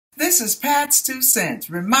This is Pat's 2 cents,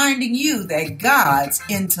 reminding you that God's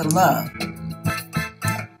into love.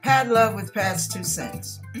 Pat Love with Pat's 2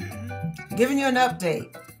 cents. Giving you an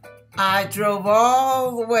update. I drove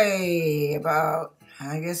all the way about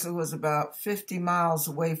 50 miles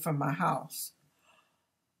away from my house.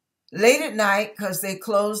 Late at night, because they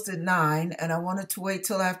closed at 9, and I wanted to wait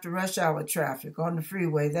till after rush hour traffic on the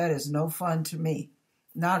freeway. That is no fun to me.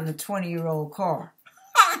 Not in a 20-year-old car.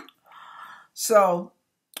 So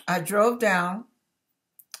I drove down,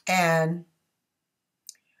 and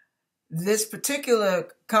this particular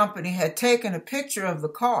company had taken a picture of the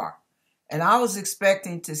car, and I was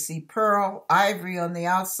expecting to see pearl ivory on the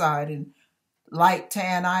outside and light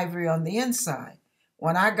tan ivory on the inside.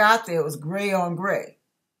 When I got there, it was gray on gray.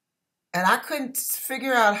 And I couldn't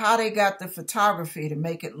figure out how they got the photography to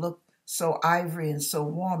make it look so ivory and so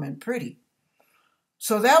warm and pretty.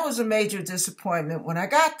 So that was a major disappointment when I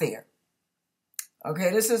got there.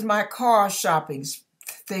 Okay, this is my car shopping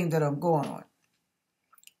thing that I'm going on.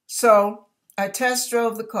 So I test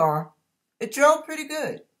drove the car. It drove pretty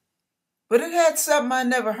good. But it had something I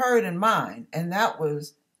never heard in mine, and that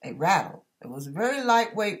was a rattle. It was a very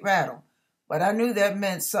lightweight rattle. But I knew that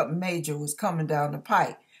meant something major was coming down the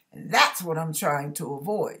pipe. And that's what I'm trying to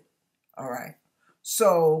avoid. All right.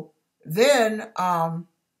 So then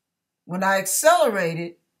when I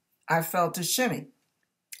accelerated, I felt a shimmy.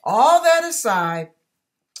 All that aside,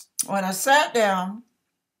 when I sat down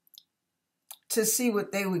to see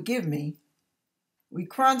what they would give me, we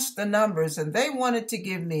crunched the numbers, and they wanted to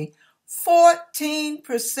give me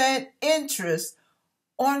 14% interest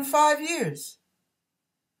on 5 years.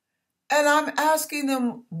 And I'm asking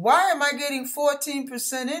them, why am I getting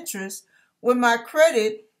 14% interest when my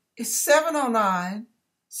credit is 709,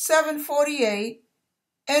 748,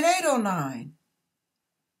 and 809?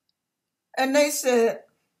 And they said,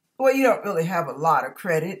 well, you don't really have a lot of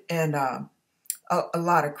credit and a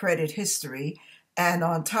lot of credit history. And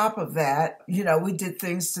on top of that, we did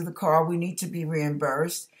things to the car. We need to be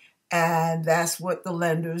reimbursed. And that's what the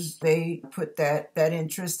lenders, they put that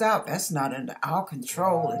interest out. That's not under our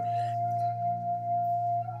control.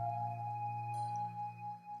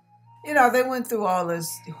 They went through all this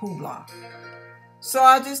hoopla. So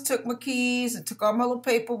I just took my keys and took all my little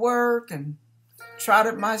paperwork and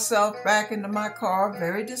trotted myself back into my car,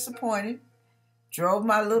 very disappointed. Drove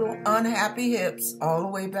my little unhappy hips all the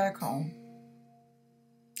way back home.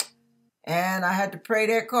 And I had to pray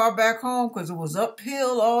that car back home because it was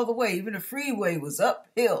uphill all the way. Even the freeway was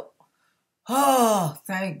uphill. Oh,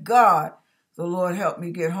 thank God the Lord helped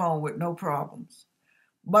me get home with no problems.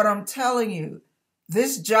 But I'm telling you,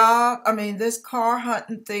 this car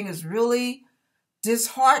hunting thing is really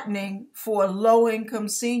disheartening for a low-income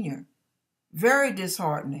senior. Very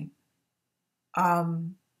disheartening. I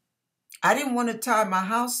didn't want to tie my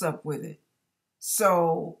house up with it.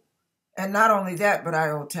 So, and not only that, but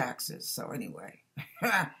I owe taxes. So anyway,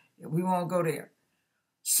 we won't go there.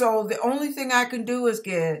 So the only thing I can do is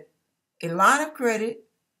get a line of credit,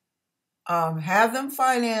 have them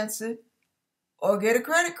finance it, or get a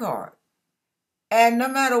credit card. And no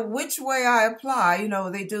matter which way I apply,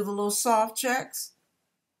 they do the little soft checks.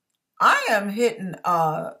 I'm hitting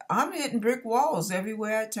brick walls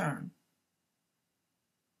everywhere I turn.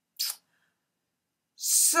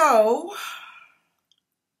 So,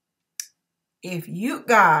 if you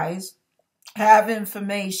guys have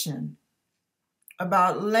information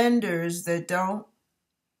about lenders that don't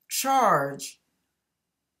charge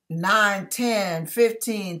 9, 10,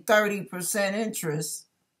 15, 30% interest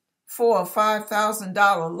for a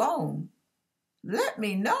 $5,000 loan, let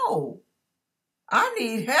me know. I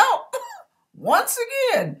need help. Once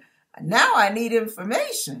again, now I need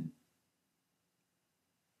information.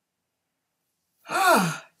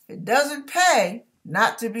 It doesn't pay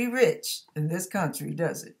not to be rich in this country,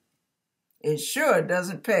 does it? It sure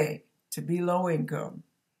doesn't pay to be low income.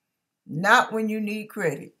 Not when you need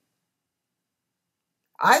credit.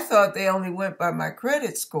 I thought they only went by my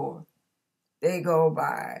credit score. They go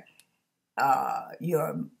by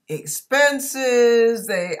your expenses.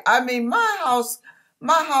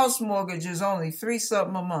 My house mortgage is only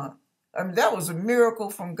 $3-something a month. That was a miracle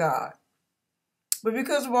from God. But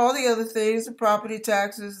because of all the other things, the property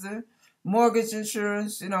taxes, the mortgage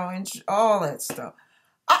insurance, all that stuff,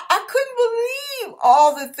 I couldn't believe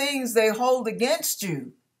all the things they hold against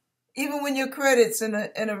you, even when your credit's in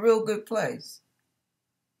a real good place.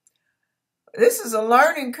 This is a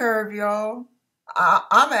learning curve, y'all.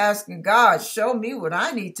 I'm asking God, show me what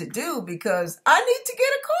I need to do because I need to get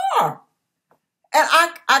a car. And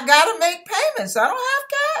I got to make payments. I don't have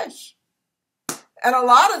cash. And a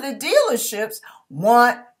lot of the dealerships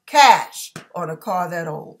want cash on a car that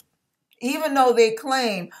old. Even though they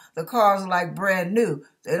claim the car's like brand new,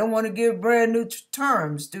 they don't want to give brand new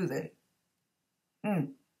terms, do they?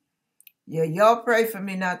 Yeah, y'all pray for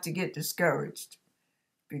me not to get discouraged,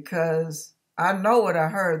 because I know what I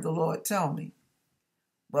heard the Lord tell me.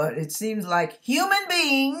 But it seems like human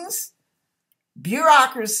beings,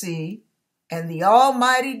 bureaucracy, and the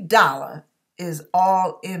almighty dollar is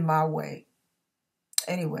all in my way.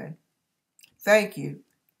 Anyway, thank you.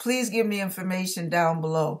 Please give me information down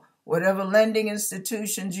below. Whatever lending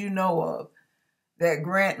institutions you know of that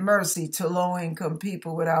grant mercy to low-income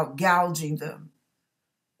people without gouging them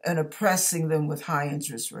and oppressing them with high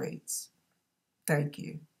interest rates. Thank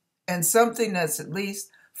you. And something that's at least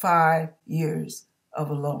 5 years of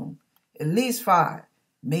a loan. At least 5,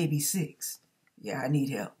 maybe 6. Yeah, I need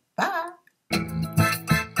help. Bye.